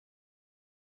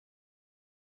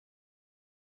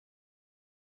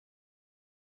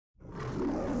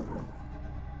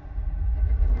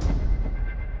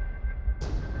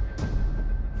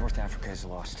is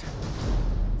lost.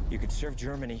 You could serve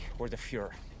Germany or the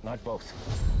Fuhrer, not both.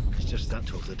 It's just that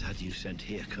talk that had you sent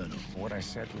here, Colonel. What I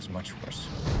said was much worse.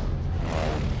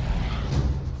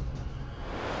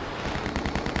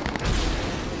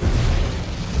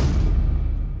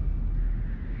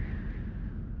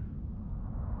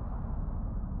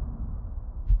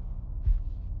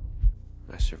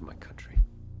 I serve my country,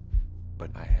 but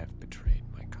I have betrayed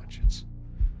my conscience.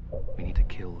 We need to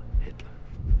kill Hitler.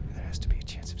 There has to be a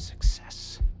chance of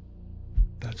success.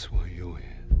 That's why you're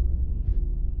here.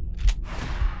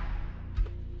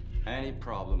 Any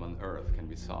problem on Earth can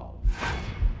be solved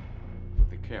with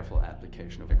the careful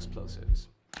application of explosives.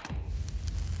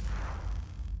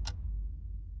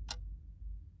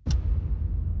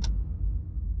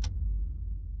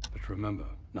 But remember,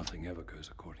 nothing ever goes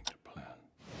according to plan.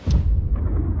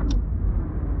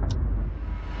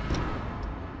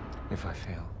 If I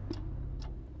fail,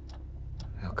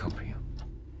 I'll come for you.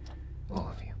 All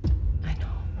of you. I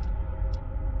know.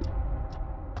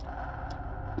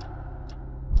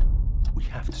 We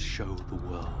have to show the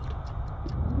world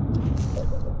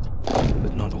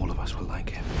that not all of us will like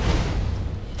him.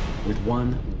 With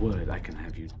one word, I can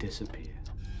have you disappear.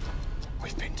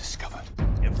 We've been discovered.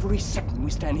 Every second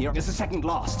we stand here is a second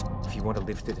lost. If you want to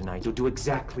live through the night, you'll do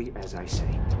exactly as I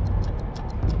say.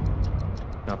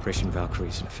 Operation Valkyrie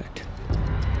is in effect.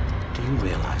 Do you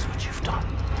realize what you've done?